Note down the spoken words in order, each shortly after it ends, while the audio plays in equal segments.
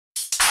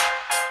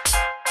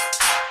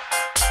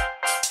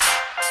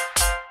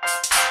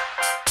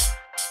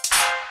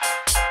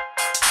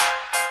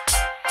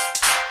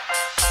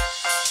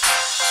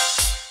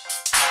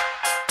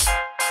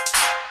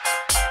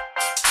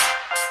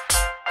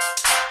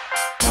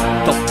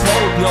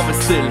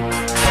południowy styl.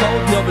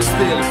 Południowy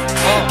styl.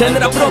 Ten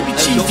rap robi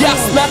ci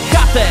wjazd na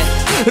chatę.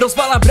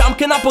 Rozwala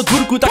bramkę na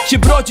podwórku, tak się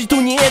brodzi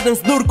tu nie jeden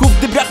z nurków,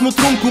 gdy brak mu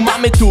trunku.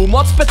 Mamy tu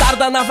moc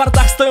petarda, na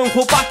wartach stoją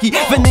chłopaki.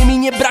 Weny mi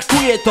nie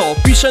brakuje, to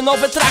piszę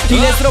nowe traki.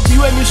 Ile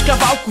zrobiłem już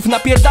kawałków,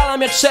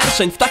 napierdalam jak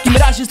szerszeń. W takim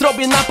razie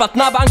zrobię napad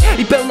na bank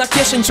i pełna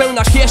kieszeń,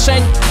 pełna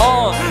kieszeń.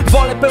 O,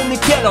 wolę pełny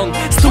kielon,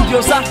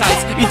 studio zahajs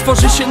i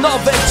tworzy się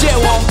nowe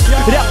dzieło.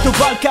 Rap to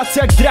walka, co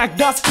jak drag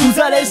nas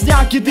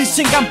uzależnia. Kiedy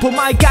sięgam po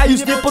majka,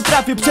 już nie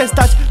potrafię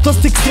przestać. To z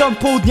tych stron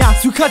południa,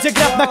 słychać jak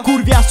rap na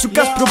kurwia.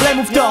 Szukasz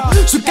problemów, to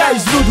szukaj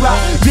źródła.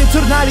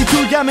 Wieczorna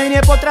liturgia, my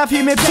nie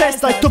potrafimy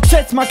przestać. To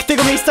przedsmak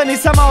tego miejsca, nie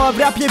sama mała w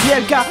rapie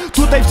wielka.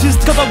 Tutaj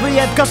wszystko to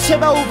wyjebka,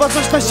 trzeba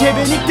uważać na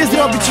siebie. Nikt nie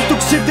zrobi ci tu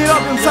krzywdy,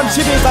 robiąc sam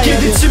siebie zajebie.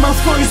 Kiedy trzymam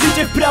swoje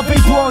życie w prawej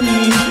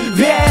dłoni,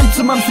 wiem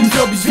co mam z tym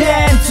zrobić,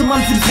 wiem co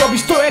mam z tym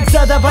zrobić. To jak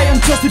zadawają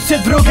ciosy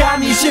przed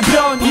wrogami i się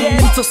broni.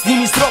 Wiem co z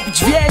nimi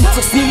zrobić, wiem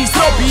co z nimi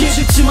zrobić.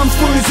 Kiedy trzymam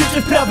swoje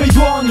życie w prawej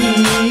dłoni,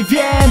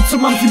 wiem co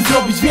mam z tym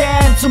zrobić,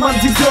 wiem co mam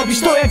z tym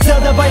zrobić. To jak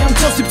zadawają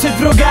ciosy przed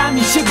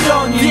wrogami się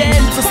broni.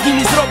 Wiem co z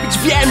nimi zrobić,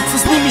 wiem co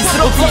z nimi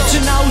zrobić. Oczy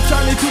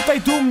nauczany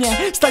tutaj dumnie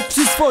stać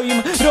przy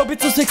swoim. Robię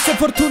co se chcę,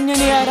 fortunnie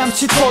nie jaram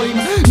się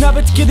twoim.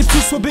 Nawet kiedy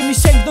przyszłoby mi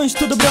sięgnąć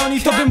tu do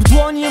broni, to bym w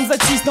dłoni ją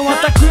zacisnął,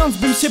 atakując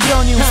bym się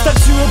bronił.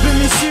 Starczyłoby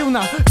mi sił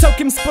na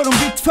całkiem sporą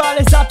bitwę, ale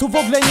za to w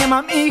ogóle nie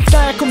mam ich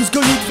na jakąś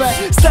gonitwę.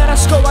 Stara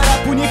szkoła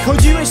rapu, nie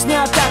chodziłeś, nie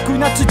atakuj.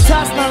 Znaczy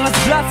czas na nas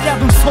blask,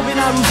 jadąc sobie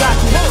na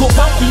luzaku.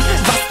 Chłopaki,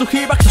 was tu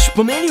chyba ktoś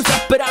pomylił z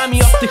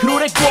raperami. Od tych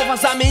rurek głowa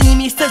zamieni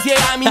miejsce z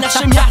jajami.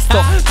 Nasze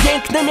miasto,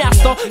 piękne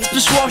miasto z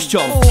przyszłością.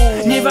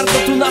 Nie warto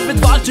tu nawet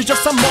walczyć o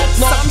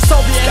samotność. Sam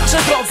sobie,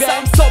 wskażę drogę,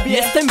 sam sobie.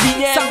 Jestem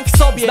winien, sam w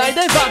sobie.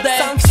 Znajdę wadę,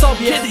 sam w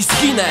sobie. Kiedyś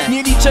zginę,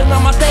 nie liczę na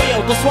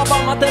materiał. To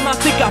słaba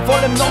matematyka,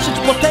 wolę mnożyć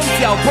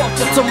potencjał. Bo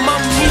to co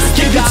mam mi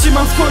styga. Kiedy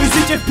trzymam swoje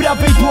życie w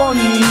prawej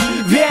dłoni,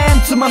 wiem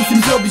co mam z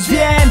tym zrobić,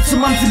 wiem co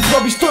mam z tym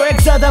zrobić. To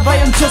jak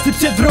zadawają ciosy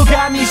przed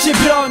wrogami się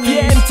broni.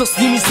 Wiem co z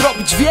nimi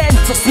zrobić, wiem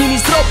co z nimi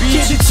zrobić.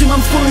 Kiedy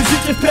trzymam swoje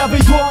życie w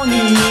prawej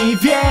dłoni,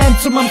 wiem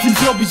co mam z tym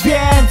zrobić,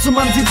 wiem co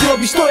mam z tym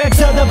zrobić. To jak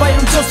zadawają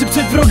ciosy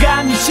przed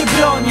wrogami się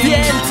broni.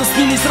 Wiem co z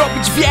nimi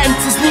zrobić, wiem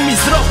co z nimi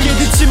zrobić.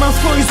 Kiedy trzymam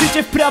swoje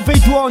życie w prawej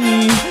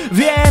dłoni,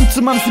 wiem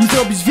co mam z tym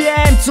zrobić,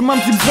 wiem co mam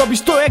z tym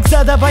zrobić. To jak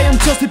zadawają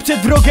ciosy przed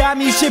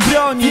wrogami się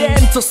broni.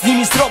 Wiem co z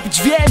nimi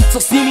zrobić, wiem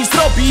co z nimi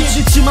zrobić.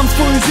 Kiedy trzymam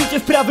swoje życie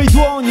w prawej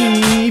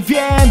dłoni,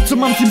 wiem co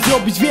mam z tym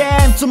zrobić,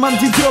 wiem co mam z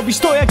tym zrobić.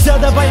 To jak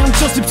zadawają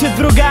ciosy przed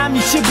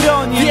wrogami się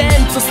broni.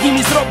 Wiem co z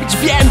nimi zrobić,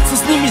 wiem co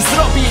z nimi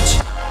zrobić.